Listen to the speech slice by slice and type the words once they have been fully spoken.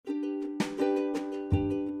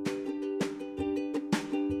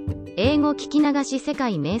英語聞き流し世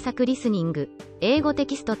界名作リスニング、英語テ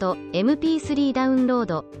キストと MP3 ダウンロー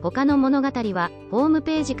ド、他の物語はホーム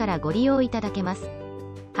ページからご利用いただけます。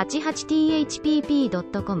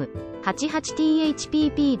88thpp.com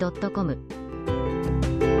 88thpp.com。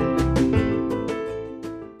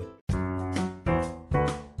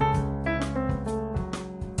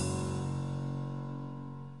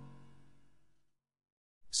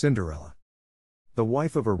 Cinderella. The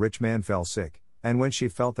wife of a rich man fell sick, and when she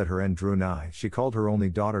felt that her end drew nigh, she called her only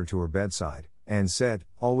daughter to her bedside, and said,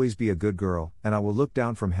 "Always be a good girl, and I will look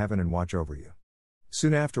down from heaven and watch over you."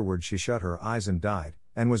 Soon afterward she shut her eyes and died,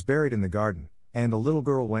 and was buried in the garden, and the little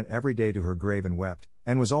girl went every day to her grave and wept,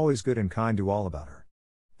 and was always good and kind to all about her.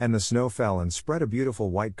 And the snow fell and spread a beautiful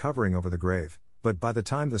white covering over the grave, but by the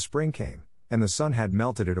time the spring came, and the sun had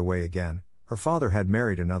melted it away again, her father had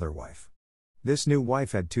married another wife. This new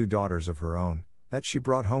wife had 2 daughters of her own, that she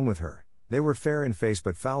brought home with her. They were fair in face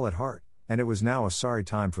but foul at heart, and it was now a sorry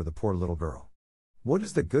time for the poor little girl. "What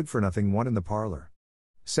is the good-for-nothing one in the parlor?"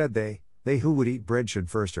 said they. "They who would eat bread should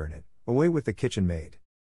first earn it. Away with the kitchen maid."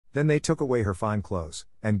 Then they took away her fine clothes,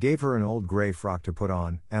 and gave her an old grey frock to put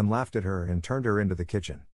on, and laughed at her and turned her into the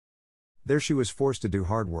kitchen. There she was forced to do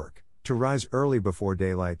hard work, to rise early before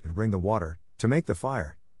daylight and bring the water, to make the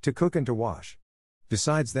fire, to cook and to wash.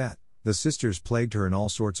 Besides that, the sisters plagued her in all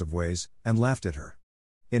sorts of ways, and laughed at her.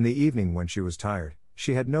 In the evening when she was tired,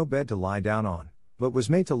 she had no bed to lie down on, but was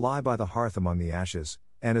made to lie by the hearth among the ashes,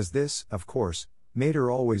 and as this, of course, made her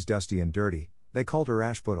always dusty and dirty, they called her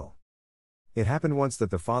Ashputtel. It happened once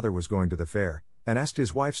that the father was going to the fair, and asked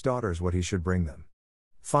his wife's daughters what he should bring them.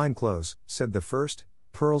 "Fine clothes," said the first.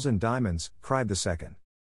 "Pearls and diamonds," cried the second.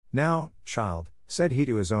 "Now, child," said he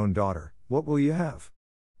to his own daughter, "what will you have?"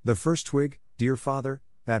 "The first twig, dear father,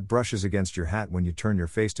 that brushes against your hat when you turn your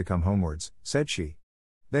face to come homewards," said she.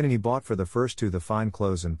 Then he bought for the first 2 the fine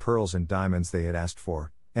clothes and pearls and diamonds they had asked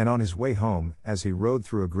for, and on his way home, as he rode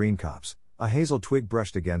through a green copse, a hazel twig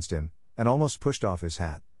brushed against him, and almost pushed off his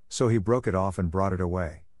hat, so he broke it off and brought it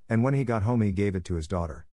away, and when he got home he gave it to his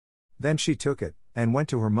daughter. Then she took it, and went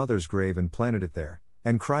to her mother's grave and planted it there,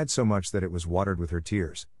 and cried so much that it was watered with her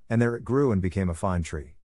tears, and there it grew and became a fine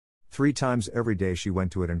tree. 3 times every day she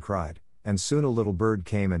went to it and cried, and soon a little bird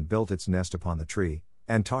came and built its nest upon the tree,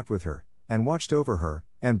 and talked with her, and watched over her,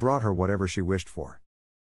 and brought her whatever she wished for.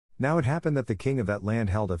 Now it happened that the king of that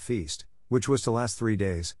land held a feast, which was to last 3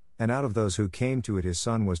 days, and out of those who came to it his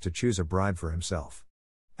son was to choose a bride for himself.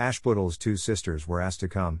 Ashputtel's 2 sisters were asked to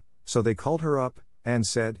come, so they called her up, and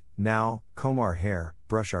said, "Now, comb our hair,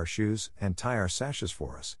 brush our shoes, and tie our sashes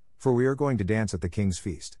for us, for we are going to dance at the king's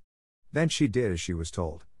feast." Then she did as she was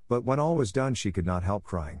told, but when all was done she could not help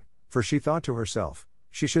crying, for she thought to herself,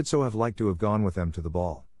 she should so have liked to have gone with them to the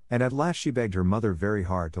ball, and at last she begged her mother very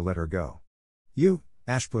hard to let her go. "You,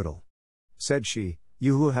 Ashputtel," said she,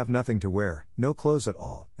 "you who have nothing to wear, no clothes at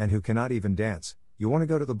all, and who cannot even dance, you want to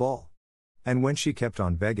go to the ball?" And when she kept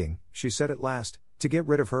on begging, she said at last, "To get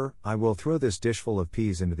rid of her, I will throw this dishful of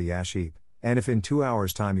peas into the ash heap, and if in 2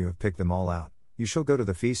 hours' time you have picked them all out, you shall go to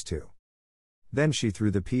the feast too." Then she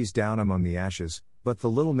threw the peas down among the ashes, but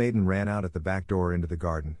the little maiden ran out at the back door into the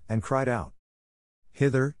garden, and cried out,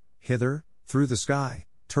 "Hither, hither, through the sky,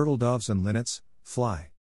 turtle doves and linnets, fly.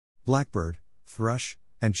 Blackbird, thrush,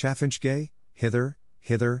 and chaffinch gay, hither,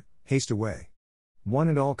 hither, haste away. One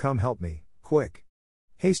and all come help me, quick.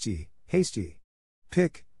 Haste ye, haste ye.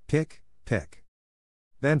 Pick, pick, pick."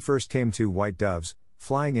 Then first came 2 white doves,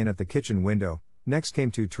 flying in at the kitchen window, next came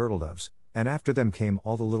 2 turtle doves, and after them came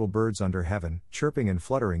all the little birds under heaven, chirping and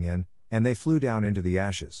fluttering in, and they flew down into the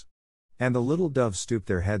ashes. And the little doves stooped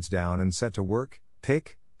their heads down and set to work,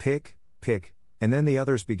 pick, pick, pick, and then the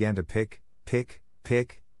others began to pick, pick,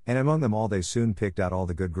 pick, and among them all they soon picked out all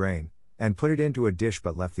the good grain, and put it into a dish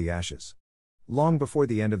but left the ashes. Long before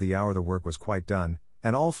the end of the hour the work was quite done,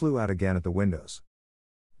 and all flew out again at the windows.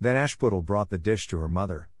 Then Ashputtel brought the dish to her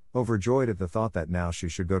mother, overjoyed at the thought that now she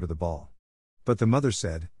should go to the ball. But the mother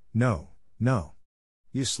said, "No, no.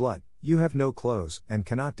 You slut, you have no clothes, and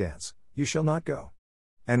cannot dance, you shall not go."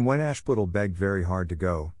 And when Ashputtel begged very hard to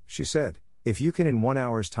go, she said, "If you can in 1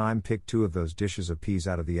 hour's time pick 2 of those dishes of peas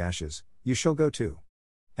out of the ashes, you shall go too."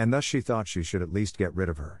 And thus she thought she should at least get rid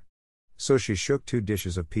of her. So she shook 2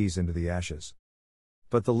 dishes of peas into the ashes.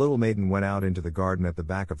 But the little maiden went out into the garden at the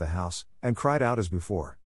back of the house, and cried out as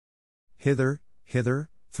before, "Hither, hither,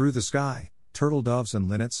 through the sky, turtle doves and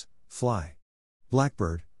linnets, fly.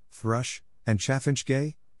 Blackbird, thrush, and chaffinch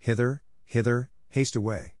gay, hither, hither, haste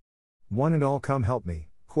away. One and all come help me,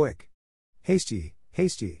 quick. Haste ye,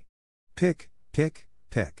 haste ye. Pick, pick,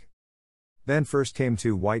 pick." Then first came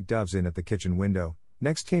 2 white doves in at the kitchen window,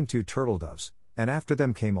 next came 2 turtle doves, and after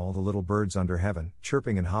them came all the little birds under heaven,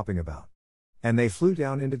 chirping and hopping about. And they flew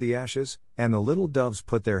down into the ashes, and the little doves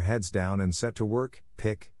put their heads down and set to work,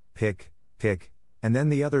 pick, pick, pick, and then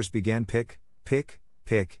the others began pick, pick,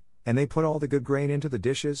 pick, and they put all the good grain into the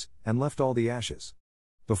dishes, and left all the ashes.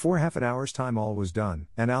 Before half an hour's time all was done,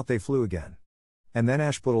 and out they flew again. And then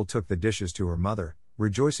Ashputtel took the dishes to her mother,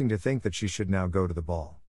 rejoicing to think that she should now go to the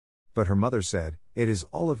ball. But her mother said, "It is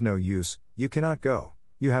all of no use, you cannot go,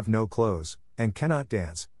 you have no clothes, and cannot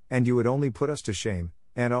dance, and you would only put us to shame,"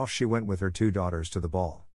 and off she went with her 2 daughters to the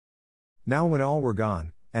ball. Now when all were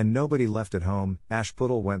gone, and nobody left at home,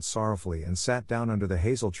 Ashputtel went sorrowfully and sat down under the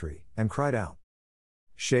hazel tree, and cried out,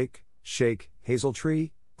 "Shake, shake, hazel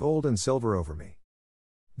tree, gold and silver over me."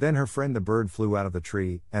 Then her friend the bird flew out of the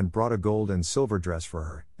tree, and brought a gold and silver dress for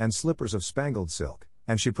her, and slippers of spangled silk,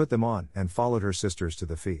 and she put them on, and followed her sisters to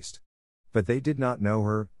the feast. But they did not know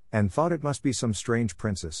her, and thought it must be some strange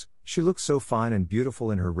princess, she looked so fine and beautiful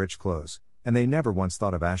in her rich clothes, and they never once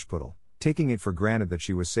thought of Ashputtel, taking it for granted that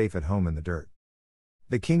she was safe at home in the dirt.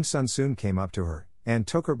 The king's son soon came up to her, and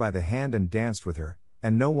took her by the hand and danced with her,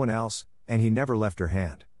 and no one else, and he never left her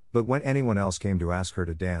hand. But when anyone else came to ask her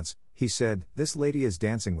to dance, he said, "This lady is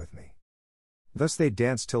dancing with me." Thus they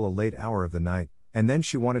danced till a late hour of the night, and then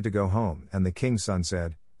she wanted to go home, and the king's son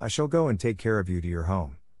said, "I shall go and take care of you to your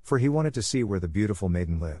home," for he wanted to see where the beautiful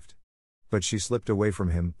maiden lived. But she slipped away from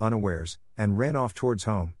him, unawares, and ran off towards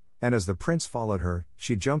home, and as the prince followed her,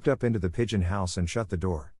 she jumped up into the pigeon house and shut the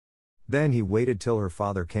door. Then he waited till her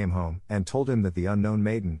father came home, and told him that the unknown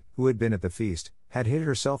maiden, who had been at the feast, had hid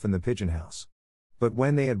herself in the pigeon house. But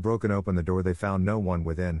when they had broken open the door they found no one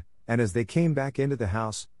within, and as they came back into the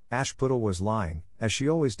house, Ashputtel was lying, as she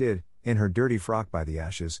always did, in her dirty frock by the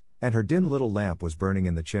ashes, and her dim little lamp was burning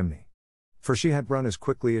in the chimney. For she had run as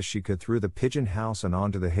quickly as she could through the pigeon house and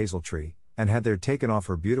on to the hazel tree, and had there taken off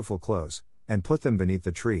her beautiful clothes, and put them beneath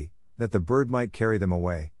the tree, that the bird might carry them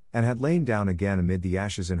away, and had lain down again amid the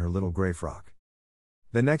ashes in her little grey frock.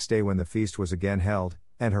 The next day when the feast was again held,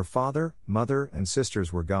 and her father, mother, and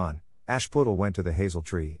sisters were gone, Ashputtel went to the hazel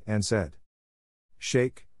tree, and said,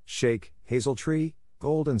 "Shake, shake, hazel tree,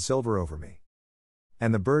 gold and silver over me."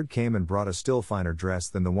 And the bird came and brought a still finer dress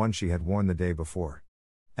than the one she had worn the day before.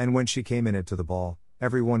 And when she came in it to the ball,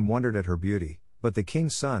 everyone wondered at her beauty, but the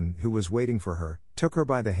king's son, who was waiting for her, took her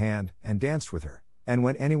by the hand, and danced with her, and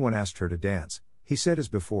when anyone asked her to dance, he said as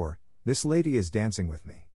before, "This lady is dancing with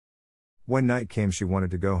me." When night came she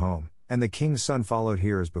wanted to go home, and the king's son followed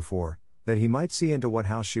here as before, that he might see into what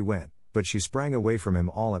house she went, but she sprang away from him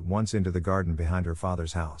all at once into the garden behind her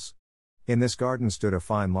father's house. In this garden stood a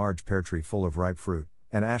fine large pear tree full of ripe fruit,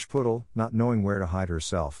 and Ashputtel, not knowing where to hide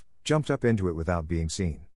herself, jumped up into it without being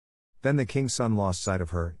seen. Then the king's son lost sight of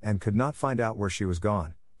her, and could not find out where she was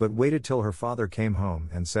gone, but waited till her father came home,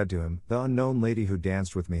 and said to him, "The unknown lady who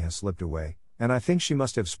danced with me has slipped away, and I think she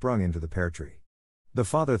must have sprung into the pear tree." The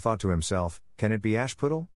father thought to himself, "Can it be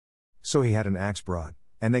Ashputtel?" So he had an axe brought,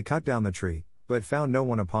 and they cut down the tree, but found no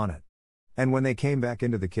one upon it. And when they came back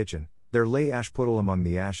into the kitchen, there lay Ashputtel among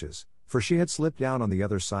the ashes, for she had slipped down on the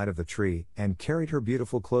other side of the tree, and carried her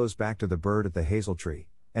beautiful clothes back to the bird at the hazel tree,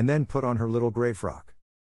 and then put on her little grey frock.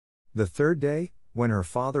 The third day, when her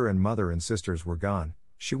father and mother and sisters were gone,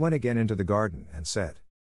 she went again into the garden, and said,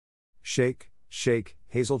 "Shake, shake,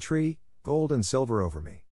 hazel tree, gold and silver over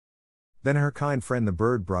me." Then her kind friend the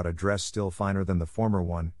bird brought a dress still finer than the former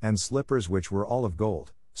one, and slippers which were all of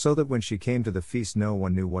gold, so that when she came to the feast no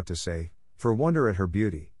one knew what to say, for wonder at her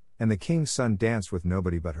beauty, and the king's son danced with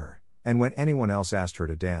nobody but her, and when anyone else asked her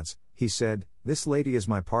to dance, he said, "This lady is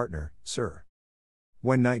my partner, sir."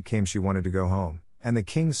 When night came she wanted to go home, and the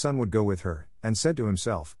king's son would go with her, and said to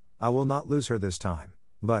himself, "I will not lose her this time."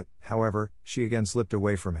 But, however, she again slipped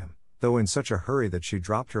away from him, though in such a hurry that she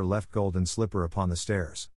dropped her left golden slipper upon the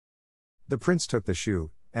stairs. The prince took the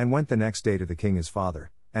shoe, and went the next day to the king his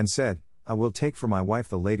father, and said, "I will take for my wife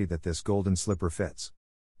the lady that this golden slipper fits."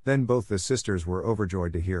 Then both the sisters were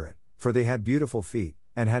overjoyed to hear it, for they had beautiful feet,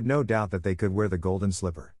 and had no doubt that they could wear the golden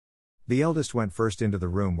slipper. The eldest went first into the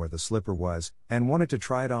room where the slipper was, and wanted to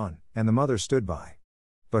try it on, and the mother stood by.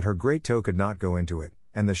 But her great toe could not go into it,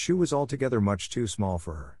 and the shoe was altogether much too small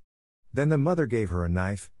for her. Then the mother gave her a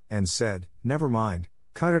knife, and said, "Never mind,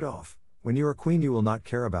 cut it off. When you are queen you will not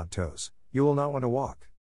care about toes, you will not want to walk."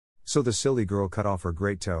 So the silly girl cut off her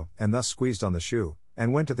great toe, and thus squeezed on the shoe,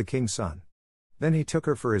 and went to the king's son. Then he took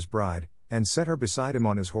her for his bride, and set her beside him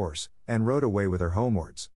on his horse, and rode away with her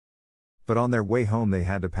homewards. But on their way home they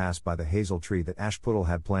had to pass by the hazel tree that Ashputtel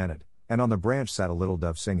had planted, and on the branch sat a little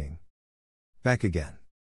dove singing, "Back again.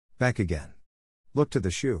 Back again. Look to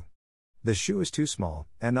the shoe. The shoe is too small,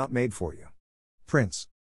 and not made for you. Prince.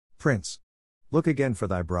 Prince. Look again for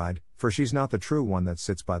thy bride, for she's not the true one that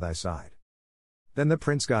sits by thy side. Then the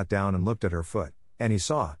prince got down and looked at her foot, and he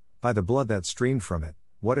saw, by the blood that streamed from it,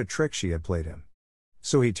 what a trick she had played him.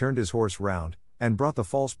 So he turned his horse round, and brought the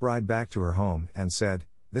false bride back to her home, and said,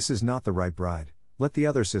 This is not the right bride, let the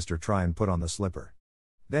other sister try and put on the slipper.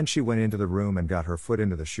 Then she went into the room and got her foot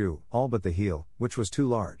into the shoe, all but the heel, which was too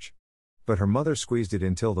large. But her mother squeezed it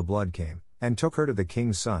until the blood came, and took her to the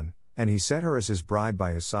king's son, and he set her as his bride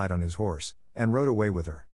by his side on his horse, and rode away with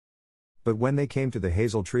her. But when they came to the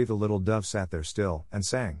hazel tree, the little dove sat there still, and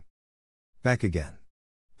sang. Back again.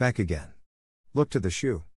 Back again. Look to the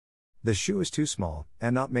shoe. The shoe is too small,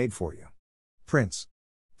 and not made for you. Prince.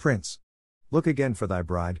 Prince. Look again for thy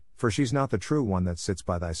bride, for she's not the true one that sits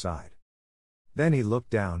by thy side. Then he looked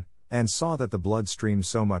down, and saw that the blood streamed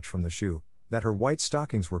so much from the shoe, that her white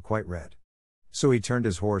stockings were quite red. So he turned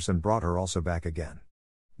his horse and brought her also back again.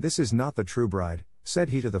 This is not the true bride, said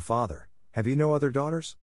he to the father. Have you no other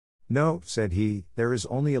daughters? No, said he, there is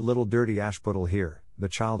only a little dirty Ashputtel here, the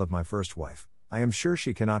child of my first wife. I am sure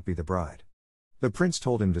she cannot be the bride. The prince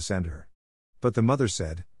told him to send her. But the mother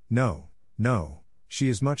said, No, no, she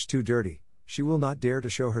is much too dirty, she will not dare to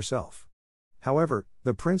show herself. However,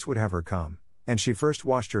 the prince would have her come, and she first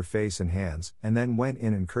washed her face and hands, and then went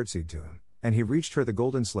in and curtsied to him, and he reached her the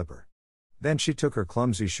golden slipper. Then she took her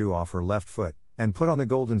clumsy shoe off her left foot, and put on the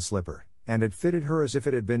golden slipper, and it fitted her as if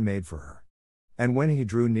it had been made for her. And when he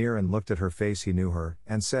drew near and looked at her face, he knew her,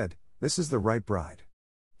 and said, This is the right bride.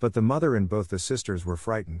 But the mother and both the sisters were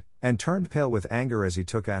frightened, and turned pale with anger as he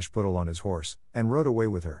took Ashputtel on his horse, and rode away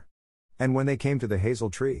with her. And when they came to the hazel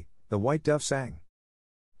tree, the white dove sang.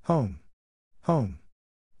 Home. Home.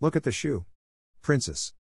 Look at the shoe.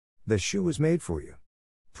 Princess. The shoe was made for you.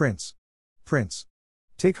 Prince. Prince.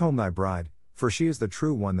 Take home thy bride, for she is the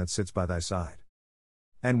true one that sits by thy side.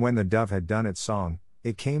 And when the dove had done its song,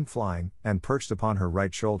 it came flying, and perched upon her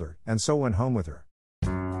right shoulder, and so went home with her. .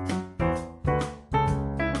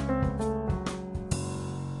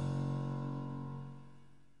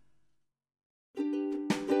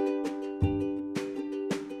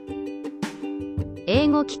英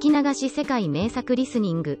語聞き流し世界名作リス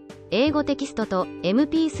ニング。英語テキストと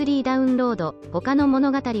MP3 ダウンロード。他の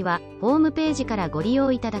物語はホームページからご利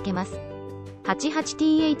用いただけます。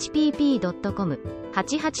88thpp.com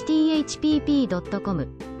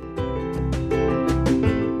 88thpp.com